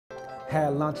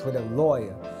Had lunch with a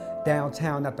lawyer.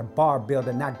 Downtown at the bar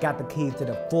building, I got the keys to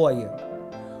the foyer.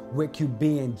 With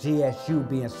QB and GSU,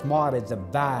 being smart is a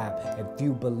vibe. If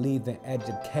you believe in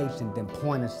education, then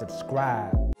point and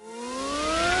subscribe.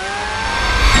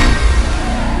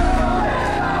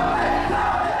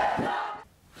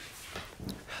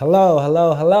 Hello,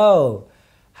 hello, hello.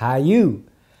 How you?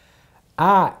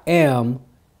 I am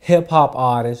hip-hop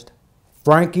artist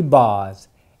Frankey Barrz,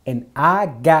 and I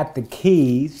got the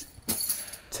keys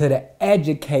to the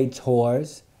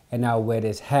educators, and I wear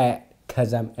this hat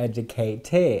because I'm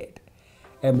educated.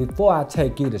 And before I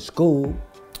take you to school,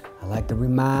 I'd like to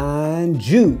remind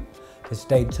you to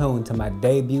stay tuned to my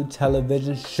debut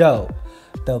television show,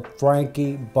 The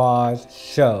Frankey Barrz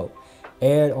Show,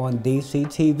 aired on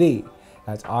DCTV.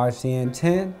 That's RCN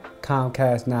 10,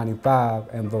 Comcast 95,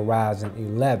 and Verizon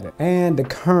 11. And the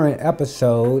current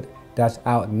episode that's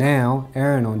out now,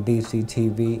 airing on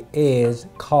DCTV, is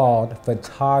called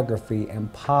Photography and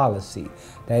Policy.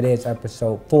 That is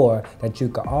episode 4, that you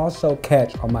can also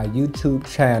catch on my YouTube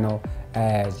channel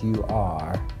as you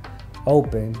are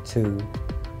open to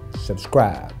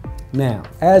subscribe. Now,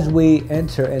 as we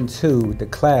enter into the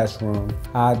classroom,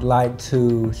 I'd like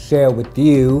to share with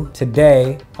you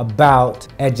today about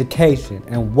education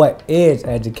and what is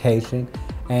education,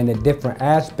 and the different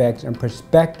aspects and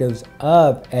perspectives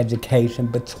of education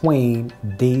between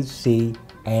DC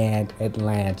and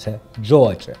Atlanta,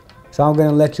 Georgia. So I'm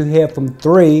gonna let you hear from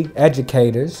 3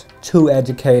 educators, 2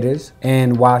 educators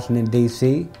in Washington,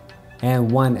 D.C,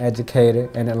 and 1 educator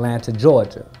in Atlanta,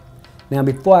 Georgia. Now,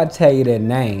 before I tell you their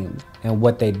names and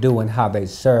what they do and how they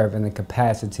serve in the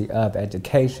capacity of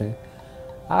education,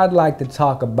 I'd like to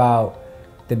talk about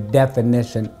the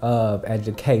definition of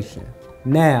education.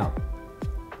 Now,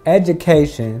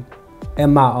 education,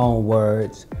 in my own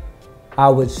words, I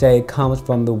would say comes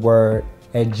from the word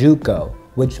educo,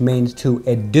 which means to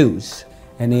educe.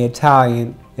 In the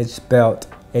Italian, it's spelled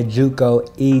educo,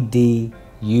 E-D-U-C-O.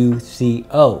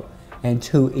 And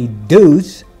to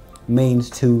educe means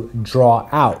to draw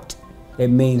out. It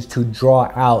means to draw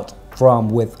out from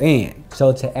within.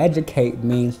 So to educate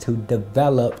means to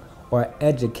develop or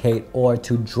educate, or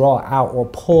to draw out or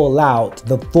pull out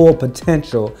the full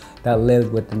potential that lives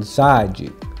within inside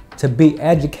you. To be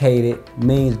educated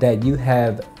means that you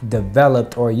have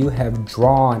developed or you have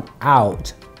drawn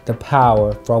out the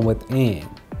power from within.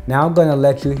 Now I'm gonna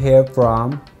let you hear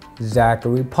from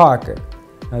Zachary Parker.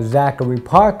 Now, Zachary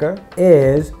Parker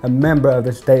is a member of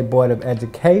the State Board of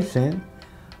Education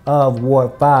of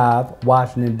Ward 5,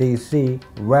 Washington, D.C,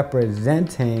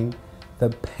 representing the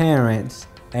parents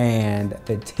and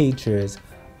the teachers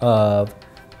of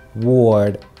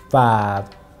Ward 5,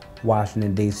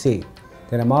 Washington, D.C.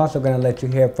 Then I'm also going to let you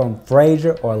hear from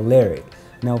Frazier O Leary.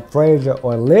 Now, Frazier O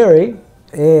Leary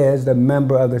is the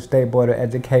member of the State Board of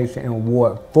Education in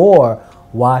Ward 4,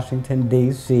 Washington,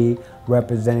 D.C,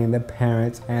 representing the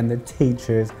parents and the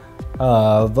teachers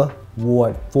of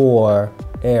Ward 4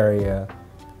 area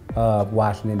of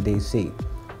Washington, D.C.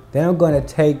 Then I'm going to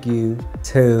take you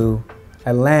to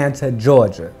Atlanta,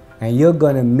 Georgia, and you're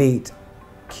going to meet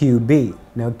QB.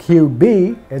 Now,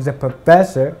 QB is a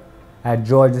professor at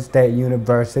Georgia State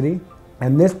University,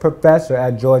 and this professor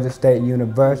at Georgia State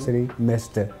University,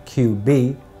 Mr.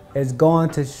 QB, is going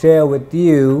to share with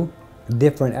you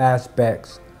different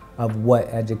aspects of what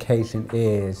education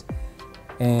is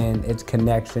and its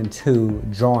connection to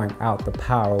drawing out the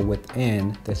power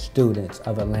within the students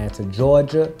of Atlanta,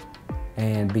 Georgia,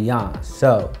 and beyond.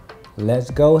 So,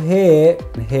 let's go ahead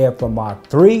and hear from our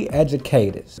 3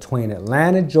 educators between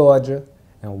Atlanta, Georgia,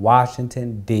 and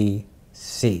Washington,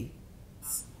 D.C.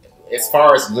 As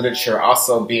far as literature,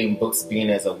 also books being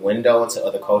as a window into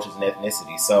other cultures and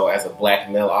ethnicities. So as a black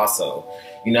male also,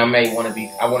 you know, I want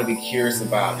to be curious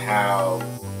about how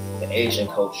the Asian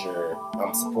culture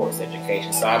supports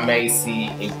education. So I may see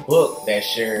a book that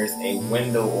shares a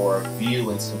window or a view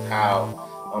into how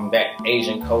that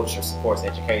Asian culture supports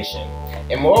education.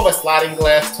 And more of a sliding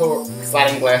glass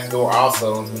door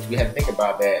also, which we have to think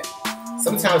about that.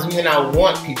 Sometimes we may not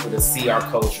want people to see our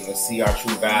culture, to see our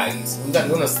true values. We're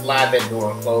going to slide that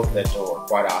door and close that door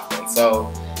quite often.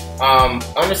 So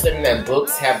understanding that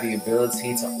books have the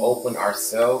ability to open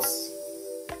ourselves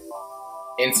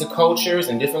into cultures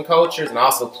and different cultures, and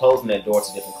also closing that door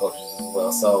to different cultures as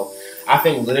well. So I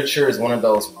think literature is one of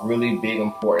those really big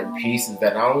important pieces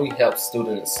that not only helps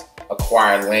students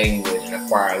acquire language and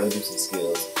acquire literacy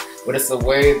skills, but it's a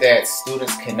way that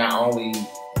students can not only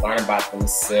learn about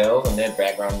themselves and their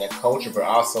background and their culture, but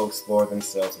also explore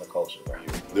themselves and the culture around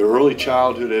them. The early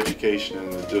childhood education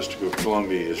in the District of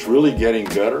Columbia is really getting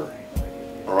better,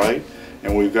 all right?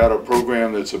 And we've got a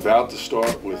program that's about to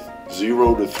start with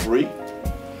 0 to 3,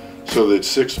 so that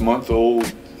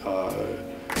 6-month-old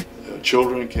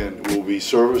children will be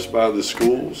serviced by the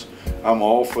schools. I'm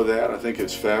all for that. I think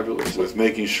it's fabulous, with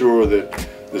making sure that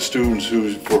the students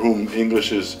for whom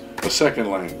English is a second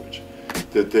language,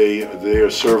 that they are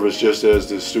serviced just as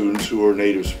the students who are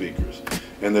native speakers,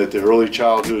 and that the early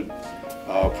childhood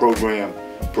program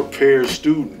prepares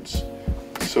students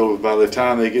so by the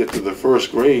time they get to the first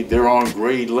grade, they're on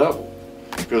grade level.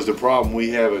 Because the problem we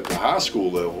have at the high school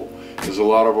level is a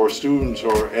lot of our students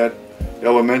are at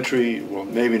elementary, well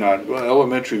maybe not, well,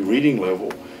 elementary reading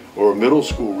level or middle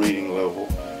school reading level,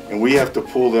 and we have to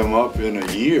pull them up in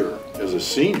a year as a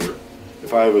senior.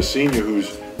 If I have a senior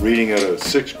who's reading at a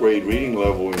 6th grade reading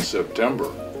level in September,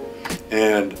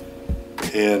 and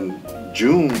in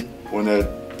June when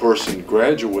that person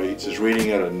graduates is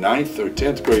reading at a 9th or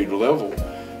 10th grade level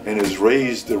and has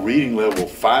raised the reading level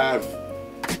 5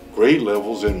 grade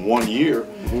levels in 1 year,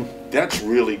 that's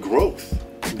really growth.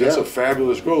 That's a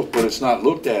fabulous growth, but it's not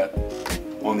looked at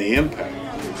on the impact.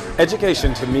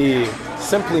 Education to me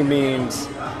simply means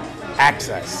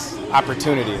access,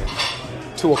 opportunity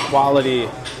to a quality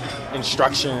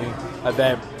instruction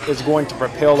that is going to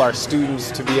propel our students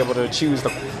to be able to choose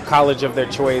the college of their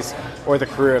choice or the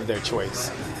career of their choice.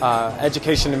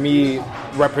 Education to me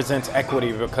represents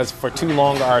equity, because for too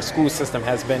long our school system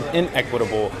has been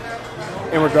inequitable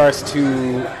in regards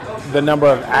to the number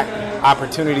of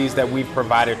opportunities that we've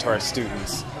provided to our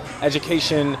students.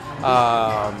 Education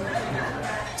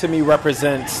to me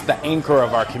represents the anchor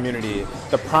of our community,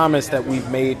 the promise that we've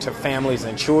made to families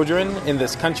and children in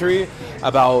this country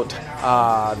about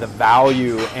the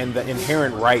value and the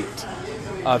inherent right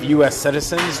of U.S.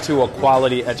 citizens to a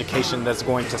quality education that's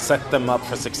going to set them up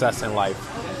for success in life.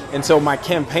 And so my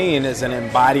campaign is an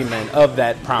embodiment of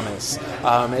that promise.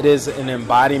 It is an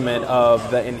embodiment of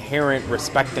the inherent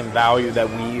respect and value that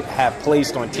we have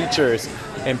placed on teachers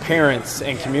and parents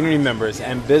and community members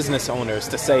and business owners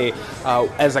to say,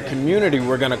 as a community,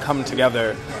 we're going to come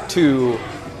together to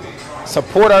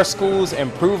support our schools,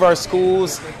 improve our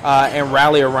schools, and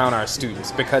rally around our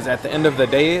students. Because at the end of the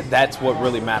day, that's what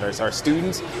really matters, our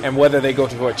students, and whether they go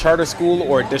to a charter school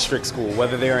or a district school,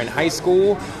 whether they're in high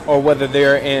school or whether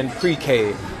they're in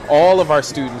pre-K, all of our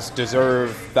students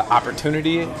deserve the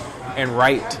opportunity and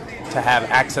right to have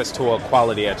access to a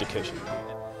quality education.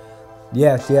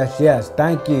 Yes, yes, yes.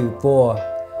 Thank you for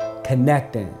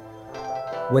connecting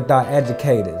with our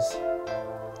educators,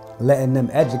 letting them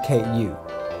educate you.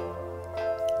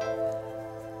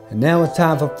 And now it's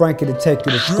time for Frankie to take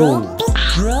you to school.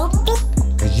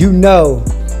 Cause you know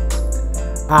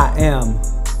I am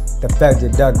the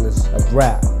Frederick Douglass of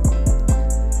rap.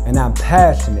 And I'm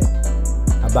passionate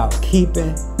about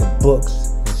keeping the books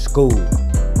in school.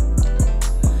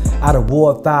 Out of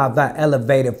Ward 5, I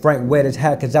elevated. Frank, wear this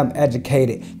hat cause I'm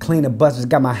educated. Cleaning buses,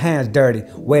 got my hands dirty.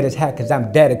 Wear this hat cause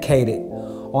I'm dedicated.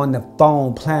 On the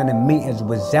phone planning meetings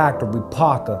with Zachary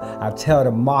Parker. I tell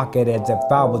the market as if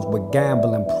I was with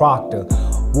Gamble and Proctor.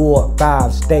 Ward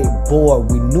 5 State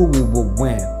Board, we knew we would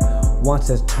win. Once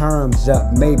his term's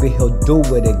up, maybe he'll do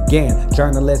it again.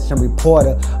 Journalist and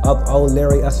reporter of O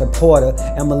Leary, a supporter.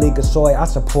 Emily Gasoy, I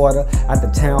support her. At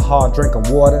the town hall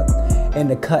drinking water. In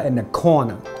the cut in the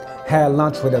corner. Had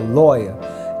lunch with a lawyer.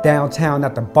 Downtown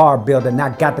at the bar building,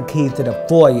 I got the keys to the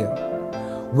foyer.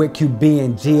 With QB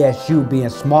and GSU, being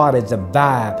smart is a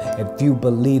vibe. If you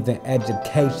believe in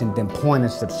education, then point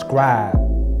and subscribe.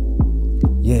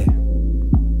 Yeah.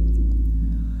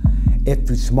 If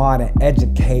you're smart and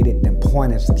educated, then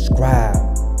point and subscribe.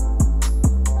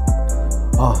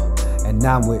 And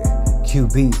now with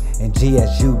QB and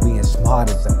GSU, being smart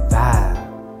is a vibe.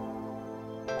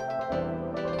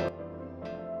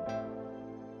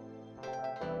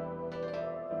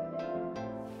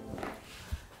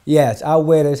 Yes, I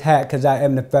wear this hat because I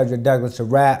am the Frederick Douglass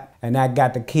of rap, and I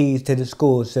got the keys to the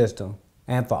school system.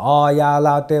 And for all y'all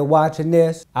out there watching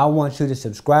this, I want you to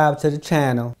subscribe to the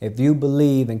channel if you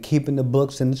believe in keeping the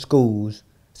books in the schools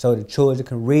so the children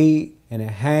can read and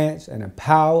enhance and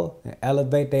empower and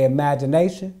elevate their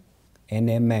imagination and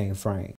their mainframe.